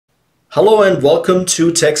Hello and welcome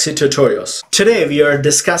to techsith tutorials. Today we are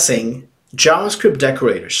discussing JavaScript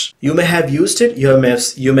decorators. You may have used it, you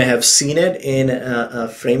may have seen it in a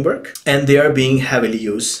framework, and they are being heavily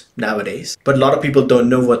used nowadays. But a lot of people don't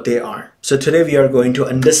know what they are. So today we are going to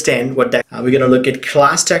understand what we're going to look at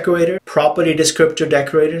class decorator, property descriptor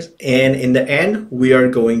decorators, and in the end we are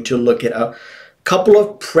going to look at a couple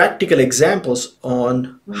of practical examples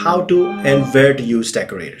on how to and where to use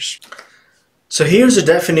decorators. So here's a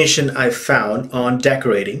definition I found on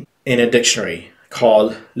decorating in a dictionary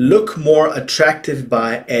called look more attractive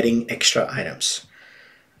by adding extra items.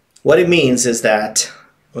 What it means is that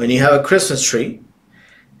when you have a Christmas tree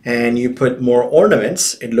and you put more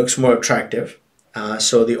ornaments, it looks more attractive.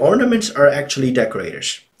 So the ornaments are actually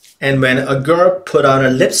decorators. And when a girl put on a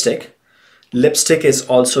lipstick, lipstick is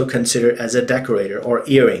also considered as a decorator, or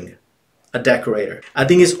earring. A decorator. I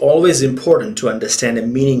think it's always important to understand the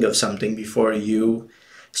meaning of something before you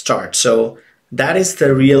start. So that is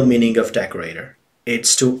the real meaning of decorator.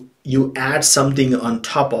 It's you add something on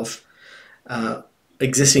top of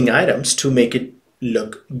existing items to make it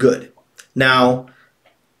look good. Now,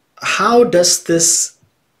 how does this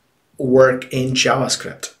work in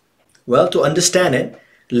JavaScript? Well, to understand it,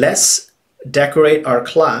 let's decorate our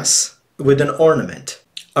class with an ornament.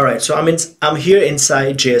 All right, so I'm here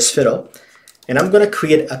inside JS Fiddle, and I'm going to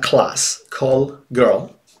create a class called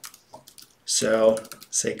girl. So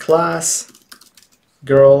say class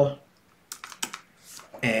girl,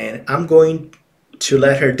 and I'm going to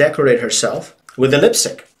let her decorate herself with a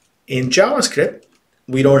lipstick. In JavaScript,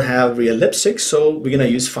 we don't have real lipstick, so we're going to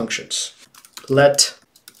use functions. Let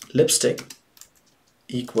lipstick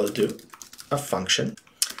equal to a function,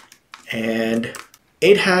 and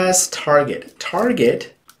it has target.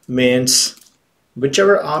 Target means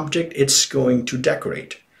whichever object it's going to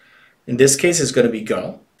decorate. In this case, it's going to be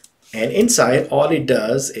girl. And inside, all it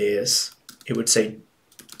does is, it would say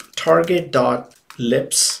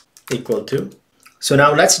target.lips equal to. So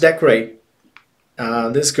now let's decorate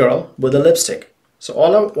this girl with a lipstick. So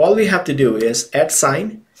all we have to do is add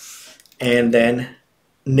sign and then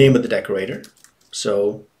name of the decorator.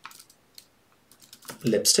 So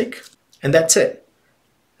lipstick, and that's it.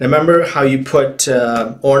 Remember how you put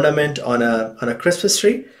ornament on a Christmas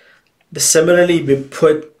tree? Similarly, we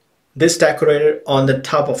put this decorator on the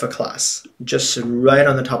top of a class, just right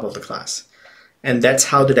on the top of the class. And that's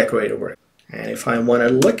how the decorator works. And if I want to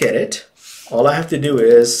look at it, all I have to do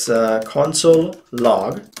is console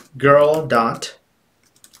log girl.lips.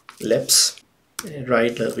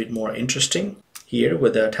 Write a little bit more interesting here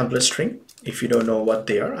with a template string. If you don't know what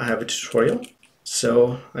they are, I have a tutorial.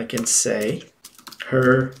 So I can say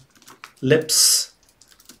her lips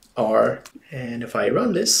are, and if I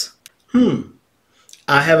run this,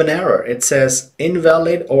 I have an error. It says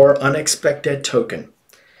invalid or unexpected token.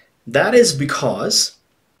 That is because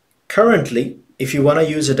currently, if you want to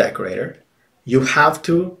use a decorator, you have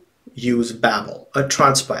to use Babel, a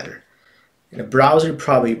transpiler. In a browser, it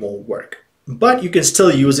probably won't work, but you can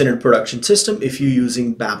still use it in a production system if you're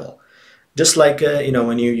using Babel. Just like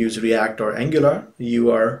when you use React or Angular,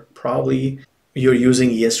 you're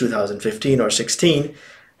using ES 2015 or 16,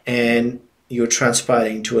 and you're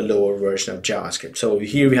transpiling to a lower version of JavaScript. So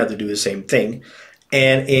here we have to do the same thing.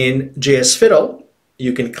 And in JS Fiddle,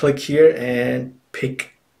 you can click here and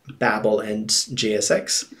pick Babel and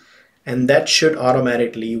JSX, and that should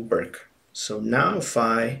automatically work. So now if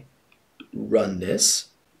I run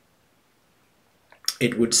this,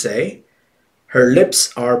 it would say her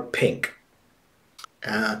lips are pink.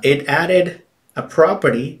 It added a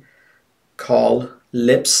property called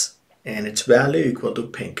lips, and its value equal to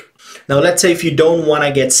pink. Now let's say if you don't want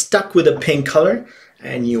to get stuck with a pink color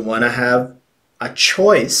and you want to have a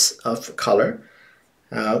choice of color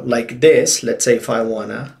like this. Let's say if I want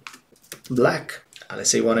a black, let's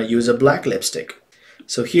say you want to use a black lipstick.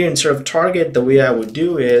 So here instead of target, the way I would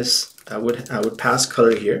do is I would pass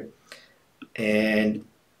color here, and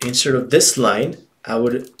instead of this line I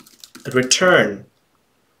would return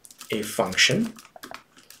a function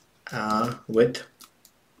with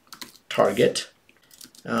target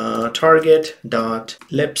dot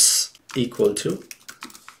lips equal to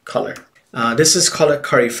color. This is called a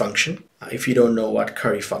curry function. If you don't know what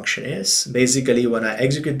curry function is, basically when I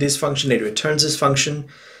execute this function, it returns this function,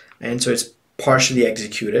 and so it's partially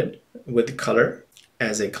executed with color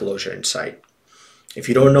as a closure inside. If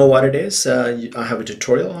you don't know what it is, I have a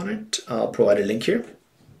tutorial on it. I'll provide a link here.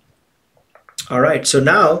 All right, so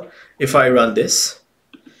now if I run this,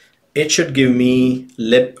 it should give me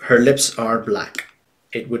her lips are black.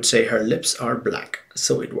 It would say her lips are black,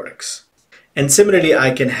 so it works. And similarly,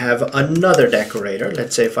 I can have another decorator.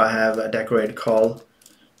 Let's say if I have a decorator called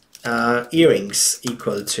earrings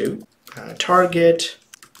equal to target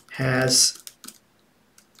has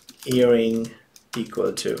earring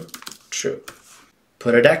equal to true.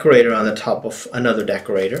 Put a decorator on the top of another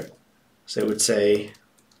decorator. So it would say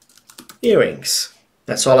earrings.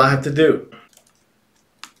 That's all I have to do.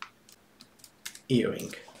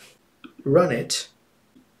 Earring. Run it.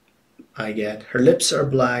 I get her lips are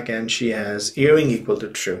black and she has earring equal to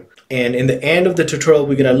true. And in the end of the tutorial,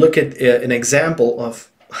 we're going to look at an example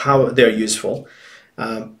of how they're useful.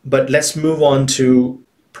 But let's move on to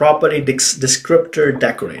property descriptor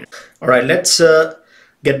decorator. All right, let's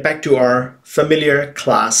get back to our familiar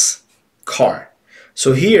class car.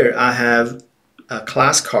 So here I have a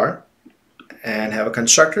class car and have a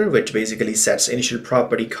constructor which basically sets initial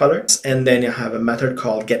property color, and then you have a method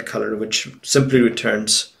called getColor which simply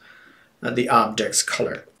returns the object's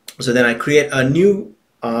color. So then I create a new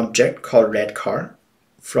object called redCar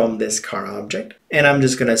from this car object, and I'm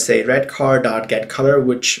just gonna say redCar.getColor,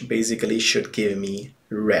 which basically should give me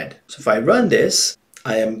red. So if I run this,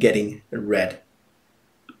 I am getting red.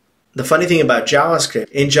 The funny thing about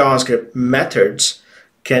JavaScript, in JavaScript, methods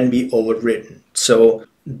can be overwritten. So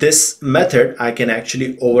this method I can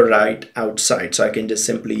actually override outside. So I can just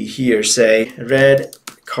simply here say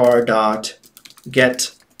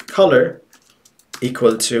redCar.getColor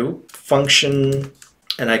equal to function,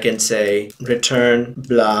 and I can say return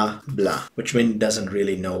blah blah, which means it doesn't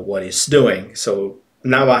really know what it's doing. So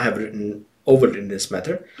now I have overwritten this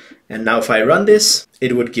method, and now if I run this,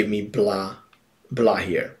 it would give me blah blah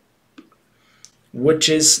here, which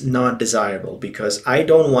is not desirable because I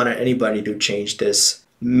don't want anybody to change this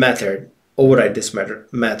method, override this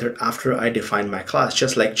method after I define my class,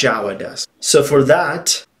 just like Java does. So for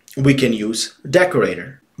that, we can use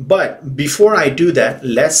decorator. But before I do that,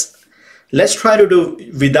 let's try to do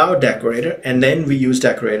without decorator, and then we use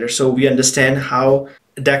decorator so we understand how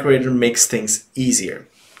decorator makes things easier.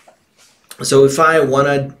 So if I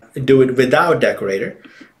want to do it without decorator,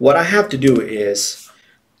 what I have to do is,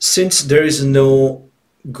 since there is no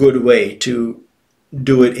good way to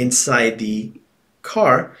do it inside the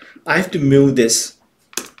car, I have to move this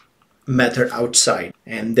method outside,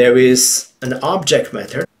 and there is an object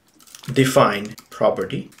method define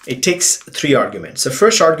property. It takes 3 arguments. The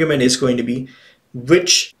first argument is going to be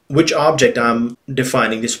which object I'm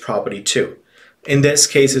defining this property to. In this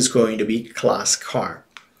case, it's going to be class car,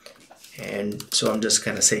 and so I'm just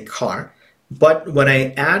gonna say car. But when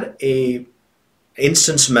I add a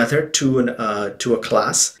instance method to a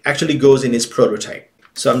class, actually goes in its prototype.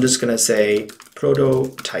 So I'm just gonna say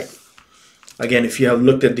prototype. Again, if you have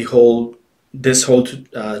looked at this whole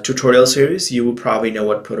tutorial series, you will probably know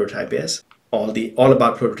what prototype is, all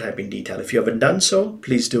about prototype in detail. If you haven't done so,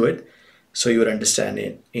 please do it so you would understand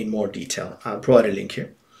it in more detail. I'll provide a link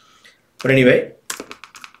here. But anyway,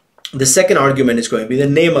 the second argument is going to be the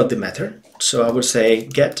name of the method. So I would say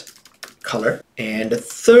get color. And the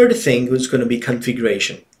third thing is going to be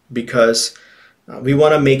configuration, because we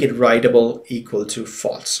want to make it writable equal to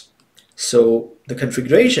false. So the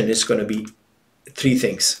configuration is going to be 3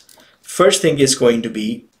 things. First thing is going to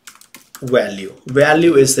be value.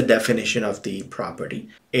 Value is the definition of the property.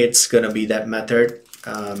 It's going to be that method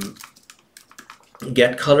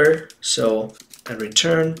get color. So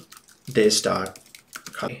return this dot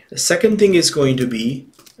color. The second thing is going to be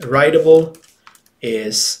writable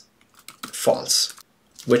is false,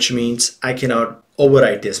 which means I cannot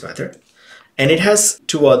override this method. And it has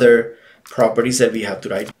 2 other properties that we have to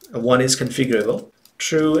write. One is configurable,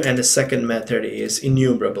 true, and the second method is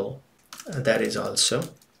enumerable. That is also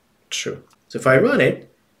true. So if I run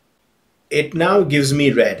it, it now gives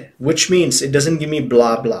me red, which means it doesn't give me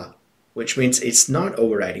blah blah, which means it's not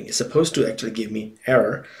overriding. It's supposed to actually give me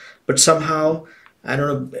error, but somehow, I don't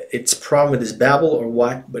know, it's a problem with this Babel or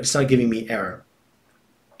what, but it's not giving me error.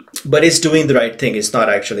 But it's doing the right thing. It's not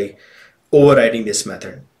actually overriding this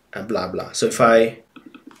method and blah blah. So if I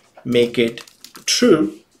make it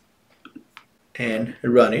true and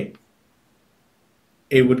run it,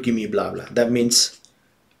 it would give me blah blah. That means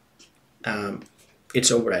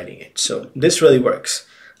it's overriding it. So this really works.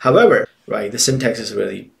 However, right, the syntax is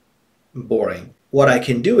really boring. What I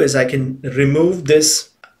can do is I can remove this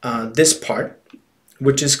this part,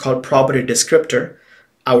 which is called property descriptor,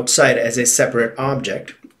 outside as a separate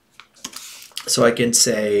object. So I can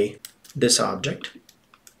say this object,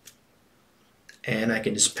 and I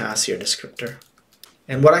can just pass here descriptor.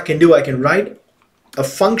 And what I can do, I can write a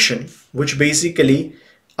function which basically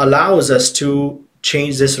allows us to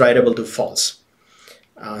change this writable to false.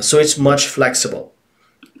 So it's much flexible.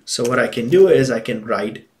 So what I can do is I can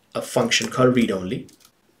write a function called read only.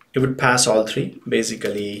 It would pass all 3,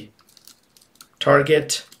 basically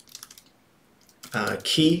target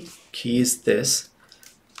key is this,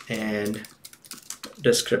 and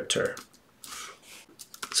descriptor.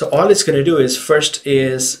 So all it's going to do is first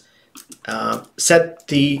is set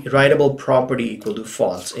the writable property equal to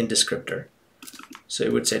false in descriptor. So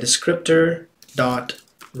it would say descriptor dot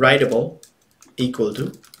writable equal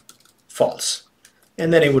to false,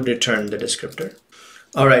 and then it would return the descriptor.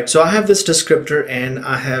 All right, so I have this descriptor and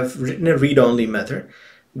I have written a read-only method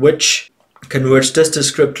which converts this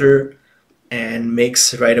descriptor and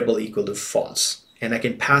makes writable equal to false, and I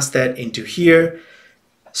can pass that into here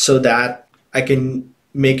so that I can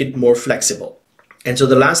make it more flexible. And so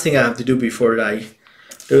the last thing I have to do before I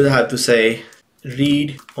do is I have to say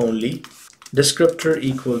read only descriptor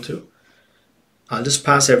equal to, I'll just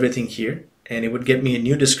pass everything here and it would get me a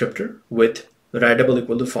new descriptor with writable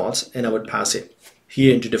equal to false, and I would pass it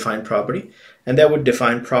here into define property, and that would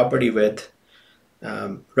define property with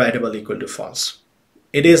writable equal to false.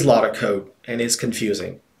 It is a lot of code and it's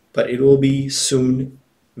confusing, but it will be soon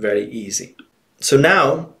very easy. So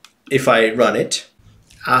now if I run it,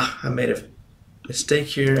 I made a mistake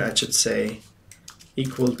here. I should say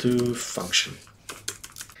equal to function.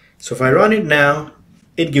 So if I run it now,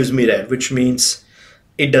 it gives me that, which means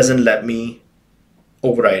it doesn't let me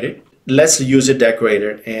override it. Let's use a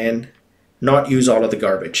decorator and not use all of the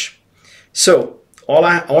garbage. So all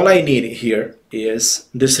I need here is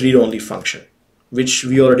this read-only function, which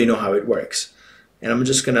we already know how it works. And I'm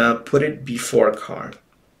just gonna put it before car.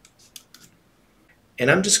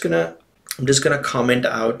 And I'm just gonna comment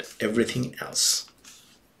out everything else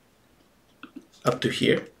up to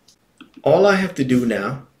here. All I have to do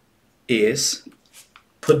now is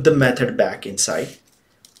put the method back inside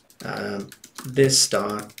this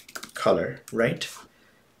dot color, right?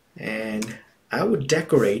 And I would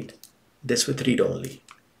decorate this with read only,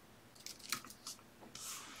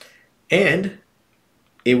 and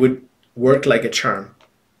it would work like a charm,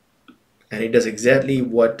 and it does exactly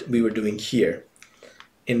what we were doing here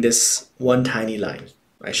in this one tiny line.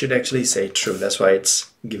 I should actually say true, that's why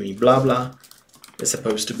it's giving me blah blah. It's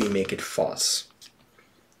supposed to be make it false.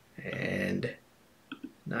 And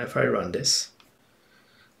now if I run this,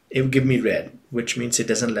 it will give me red, which means it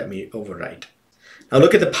doesn't let me overwrite. Now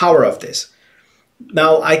look at the power of this.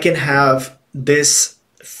 Now I can have this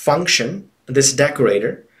function, this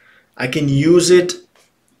decorator, I can use it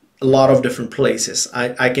a lot of different places.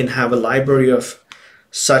 I can have a library of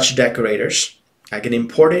such decorators. I can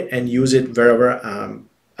import it and use it wherever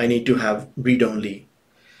I need to have read-only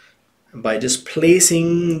by just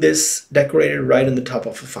placing this decorator right on the top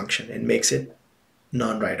of a function. It makes it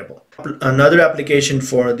non-writable. Another application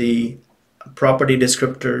for the property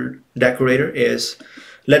descriptor decorator is,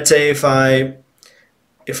 let's say if I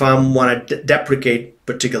want to deprecate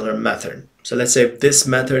particular method. So let's say if this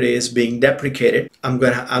method is being deprecated, I'm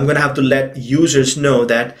gonna have to let users know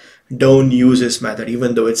that don't use this method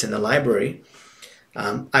even though it's in the library.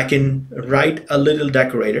 I can write a little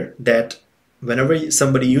decorator that whenever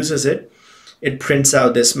somebody uses it, it prints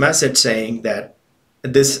out this message saying that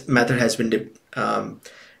this method has been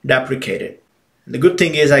deprecated. The good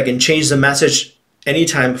thing is I can change the message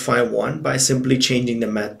anytime if I want by simply changing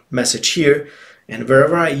the message here, and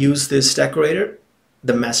wherever I use this decorator,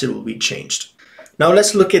 the message will be changed. Now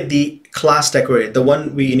let's look at the class decorator, the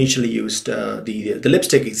one we initially used, the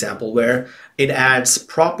lipstick example, where it adds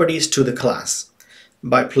properties to the class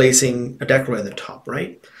by placing a decorator on the top,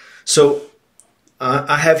 right? So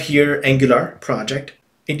I have here Angular project.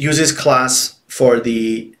 It uses class for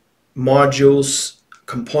the modules,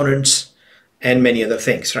 components, and many other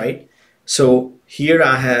things, right? So here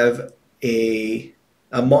I have a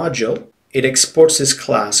module. It exports this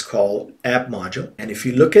class called app module. And if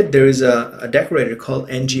you look at, there is a decorator called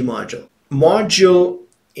ng module. Module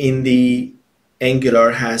in the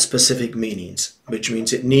Angular has specific meanings, which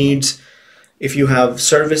means it needs, if you have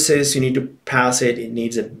services, you need to pass it. It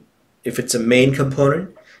needs if it's a main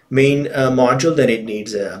component, main module, then it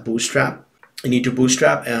needs a bootstrap. You need to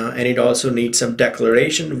bootstrap, and it also needs some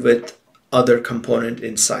declaration with other component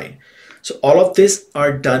inside. So all of this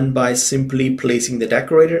are done by simply placing the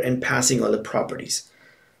decorator and passing all the properties.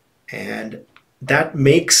 And that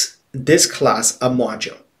makes this class a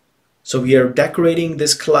module. So we are decorating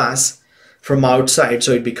this class from outside,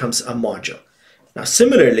 so it becomes a module. Now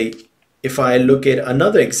similarly, if I look at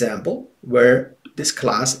another example where this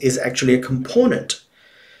class is actually a component,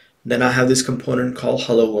 then I have this component called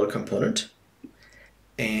hello world component.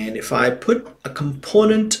 And if I put a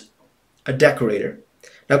component, a decorator,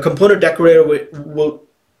 now component decorator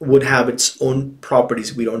would have its own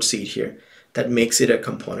properties. We don't see it here. That makes it a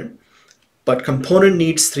component. But component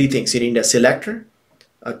needs three things. You need a selector,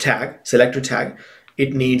 a tag, selector tag.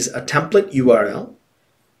 it needs a template URL,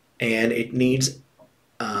 and it needs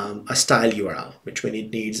a style URL, which means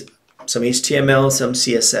it needs some HTML, some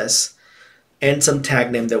CSS, and some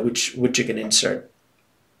tag name that which you can insert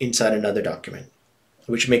inside another document,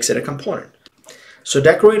 which makes it a component. So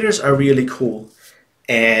decorators are really cool,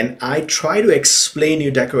 and I try to explain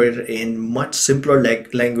you Decorator in much simpler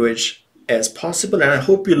language as possible, and I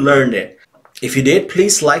hope you learned it. If you did,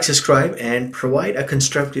 please like, subscribe, and provide a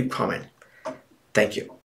constructive comment. Thank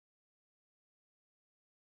you.